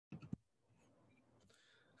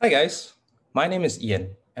Hi guys, my name is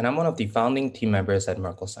Ian, and I'm one of the founding team members at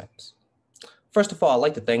Merkle Science. First of all, I'd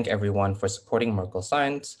like to thank everyone for supporting Merkle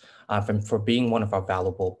Science for being one of our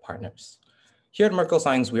valuable partners. Here at Merkle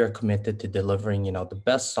Science, we are committed to delivering the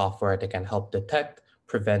best software that can help detect,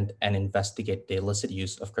 prevent, and investigate the illicit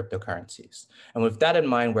use of cryptocurrencies. And with that in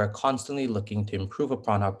mind, we're constantly looking to improve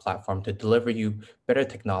upon our platform to deliver you better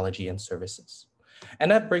technology and services. And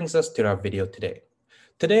that brings us to our video today.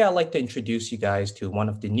 Today, I'd like to introduce you guys to one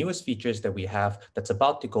of the newest features that we have that's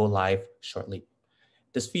about to go live shortly.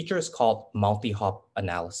 This feature is called MultiHop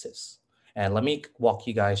analysis. And let me walk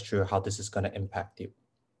you guys through how this is going to impact you.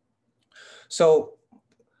 So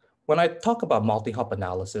when I talk about multi-hop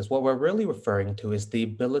analysis, what we're really referring to is the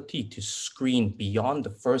ability to screen beyond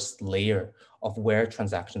the first layer of where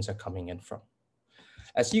transactions are coming in from.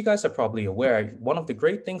 As you guys are probably aware, one of the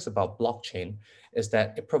great things about blockchain is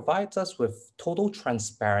that it provides us with total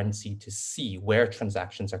transparency to see where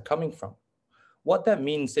transactions are coming from. What that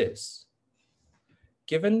means is,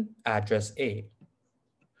 given address A,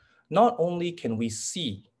 not only can we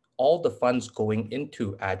see all the funds going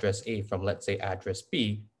into address A from, let's say, address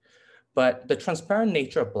B, but the transparent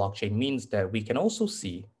nature of blockchain means that we can also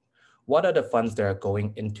see what are the funds that are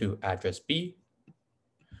going into address B,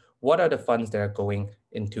 what are the funds that are going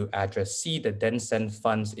into address C that then send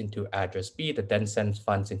funds into address B that then sends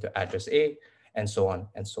funds into address A, and so on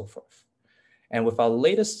and so forth. And with our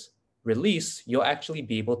latest release, you'll actually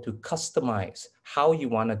be able to customize how you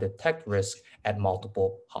want to detect risk at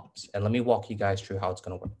multiple hops. And let me walk you guys through how it's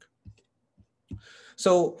going to work.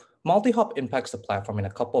 So multi-hop impacts the platform in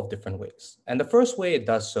a couple of different ways. And the first way it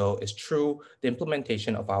does so is through the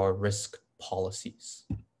implementation of our risk policies.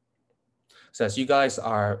 So as you guys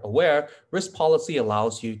are aware, risk policy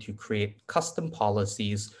allows you to create custom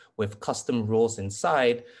policies with custom rules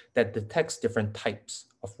inside that detects different types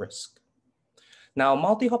of risk. Now,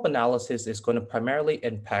 multi-hop analysis is going to primarily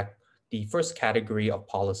impact the first category of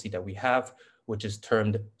policy that we have, which is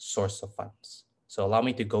termed source of funds. So allow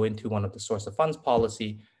me to go into one of the source of funds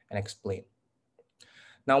policy and explain.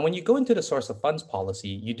 Now, when you go into the source of funds policy,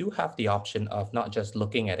 you do have the option of not just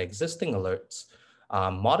looking at existing alerts,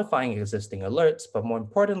 modifying existing alerts, but more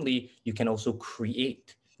importantly, you can also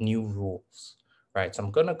create new rules, right? So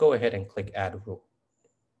I'm going to go ahead and click add rule.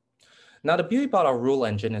 Now, the beauty about our rule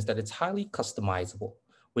engine is that it's highly customizable,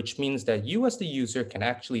 which means that you as the user can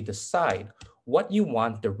actually decide what you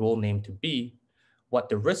want the rule name to be, what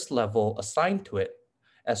the risk level assigned to it,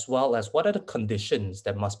 as well as what are the conditions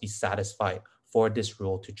that must be satisfied for this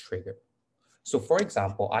rule to trigger. So for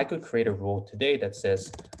example, I could create a rule today that says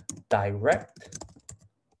direct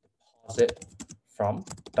deposit from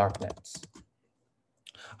darknets.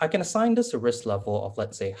 I can assign this a risk level of,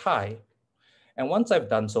 let's say, high. And once I've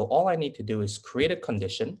done so, all I need to do is create a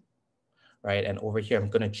condition, right? And over here, I'm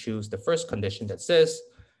going to choose the first condition that says,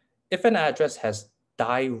 if an address has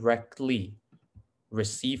directly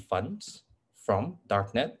received funds from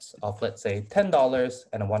darknets of, let's say, $10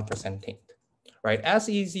 and a 1% taint, right? As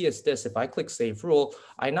easy as this, if I click save rule,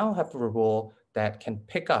 I now have a rule that can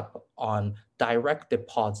pick up on direct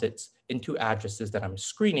deposits into addresses that I'm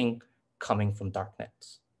screening coming from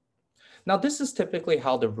darknets. Now, this is typically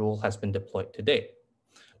how the rule has been deployed today,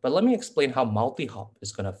 but let me explain how multi-hop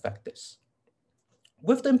is going to affect this.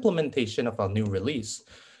 With the implementation of our new release,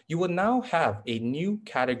 you will now have a new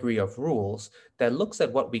category of rules that looks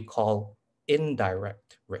at what we call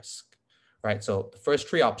indirect risk, right? So the first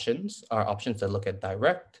three options are options that look at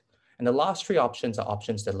direct, and the last three options are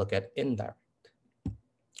options that look at indirect.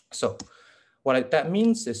 So what that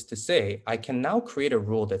means is to say, I can now create a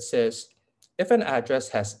rule that says, if an address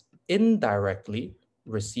has indirectly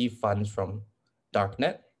received funds from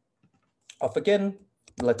darknet of, again,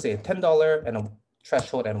 let's say $10 and a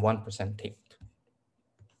threshold and 1% taint.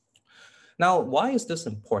 Now, why is this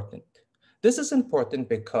important? This is important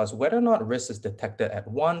because whether or not risk is detected at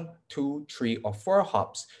 1, 2, 3, or 4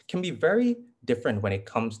 hops can be very different when it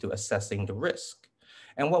comes to assessing the risk.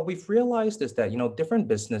 And what we've realized is that different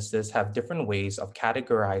businesses have different ways of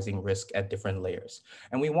categorizing risk at different layers.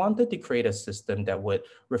 And we wanted to create a system that would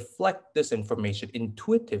reflect this information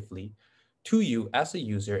intuitively to you as a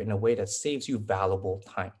user in a way that saves you valuable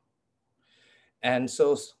time. And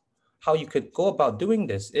so how you could go about doing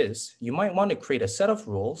this is you might want to create a set of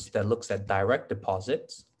rules that looks at direct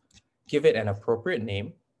deposits, give it an appropriate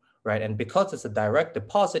name, right? And because it's a direct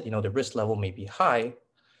deposit, the risk level may be high.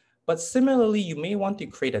 But similarly, you may want to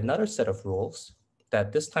create another set of rules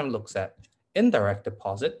that this time looks at indirect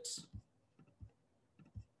deposits,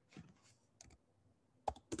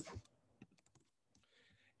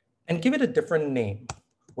 and give it a different name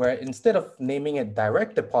where instead of naming it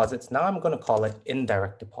direct deposits, now I'm going to call it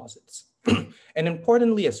indirect deposits. And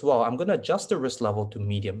importantly as well, I'm going to adjust the risk level to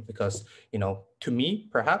medium because, to me,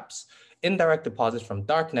 perhaps indirect deposits from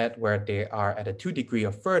darknet where they are at a 2 degree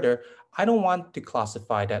or further, I don't want to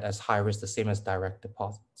classify that as high risk, the same as direct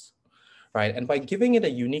deposits, right? And by giving it a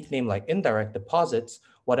unique name like indirect deposits,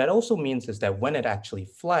 what that also means is that when it actually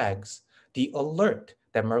flags, the alert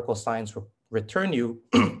that Merkle Science will return you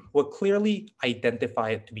will clearly identify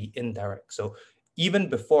it to be indirect. So even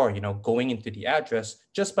before going into the address,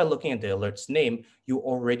 just by looking at the alert's name, you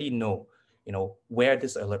already know where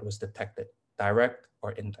this alert was detected, direct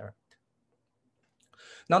or indirect.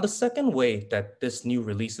 Now, the second way that this new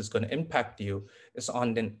release is going to impact you is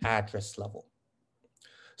on an address level.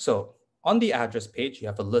 So on the address page, you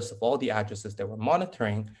have a list of all the addresses that we're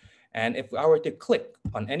monitoring. And if I were to click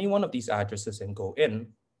on any one of these addresses and go in,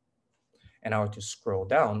 and I were to scroll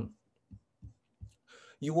down,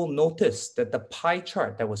 you will notice that the pie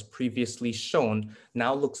chart that was previously shown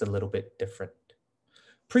now looks a little bit different.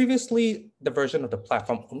 Previously, the version of the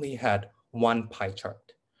platform only had one pie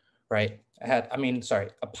chart, right?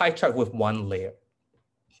 A pie chart with one layer.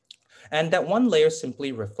 And that one layer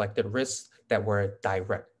simply reflected risks that were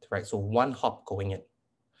direct, right? So one hop going in.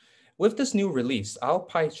 With this new release, our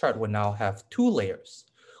pie chart will now have two layers,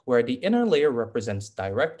 where the inner layer represents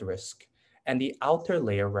direct risk and the outer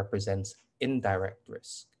layer represents indirect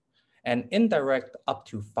risk. And indirect up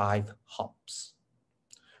to 5 hops,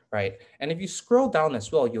 right? And if you scroll down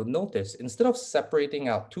as well, you'll notice instead of separating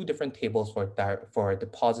out two different tables for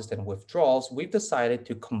deposits and withdrawals, we've decided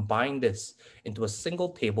to combine this into a single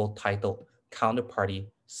table titled Counterparty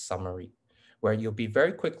Summary, where you'll be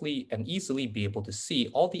very quickly and easily be able to see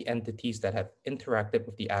all the entities that have interacted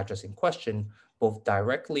with the address in question, both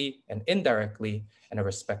directly and indirectly, and their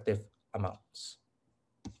respective amounts.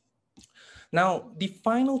 Now, the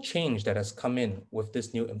final change that has come in with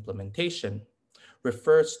this new implementation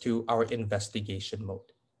refers to our investigation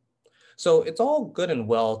mode. So it's all good and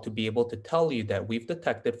well to be able to tell you that we've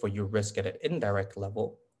detected for your risk at an indirect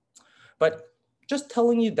level, but just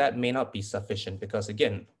telling you that may not be sufficient because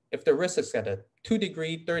again, if the risk is at a 2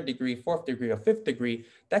 degree, 3rd degree, 4th degree, or 5th degree,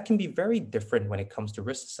 that can be very different when it comes to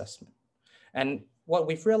risk assessment. And what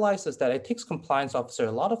we've realized is that it takes compliance officer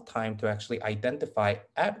a lot of time to actually identify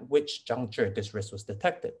at which juncture this risk was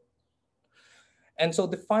detected. And so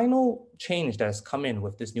the final change that has come in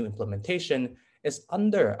with this new implementation is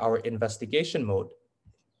under our investigation mode.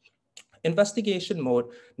 Investigation mode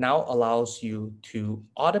now allows you to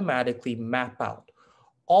automatically map out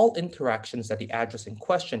all interactions that the address in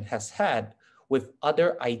question has had with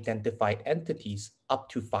other identified entities up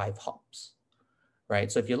to 5 hops, right?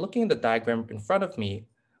 So if you're looking at the diagram in front of me,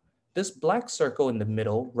 this black circle in the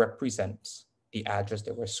middle represents the address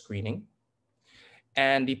that we're screening.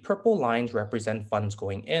 And the purple lines represent funds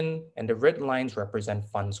going in, and the red lines represent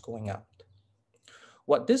funds going out.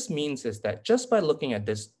 What this means is that just by looking at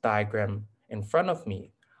this diagram in front of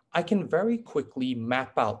me, I can very quickly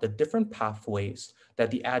map out the different pathways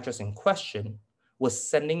that the address in question was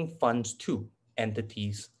sending funds to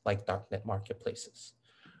entities like darknet marketplaces,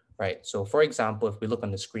 right? So for example, if we look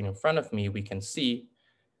on the screen in front of me, we can see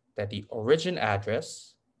that the origin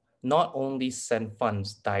address not only sent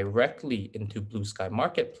funds directly into Blue Sky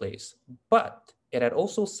Marketplace, but it had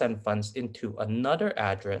also sent funds into another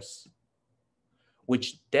address,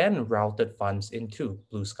 which then routed funds into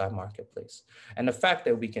Blue Sky Marketplace. And the fact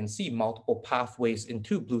that we can see multiple pathways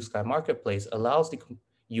into Blue Sky Marketplace allows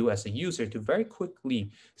you as a user to very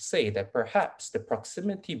quickly say that perhaps the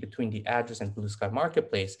proximity between the address and Blue Sky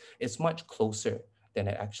Marketplace is much closer than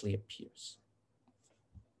it actually appears.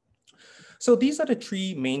 So these are the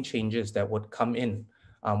 3 main changes that would come in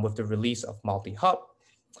with the release of MultiHop.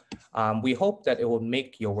 We hope that it will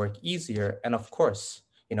make your work easier. And of course,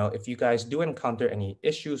 if you guys do encounter any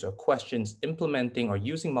issues or questions implementing or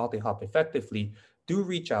using MultiHop effectively, do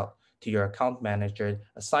reach out to your account manager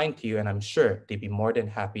assigned to you, and I'm sure they'd be more than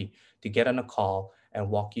happy to get on a call and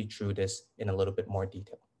walk you through this in a little bit more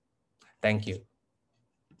detail. Thank you.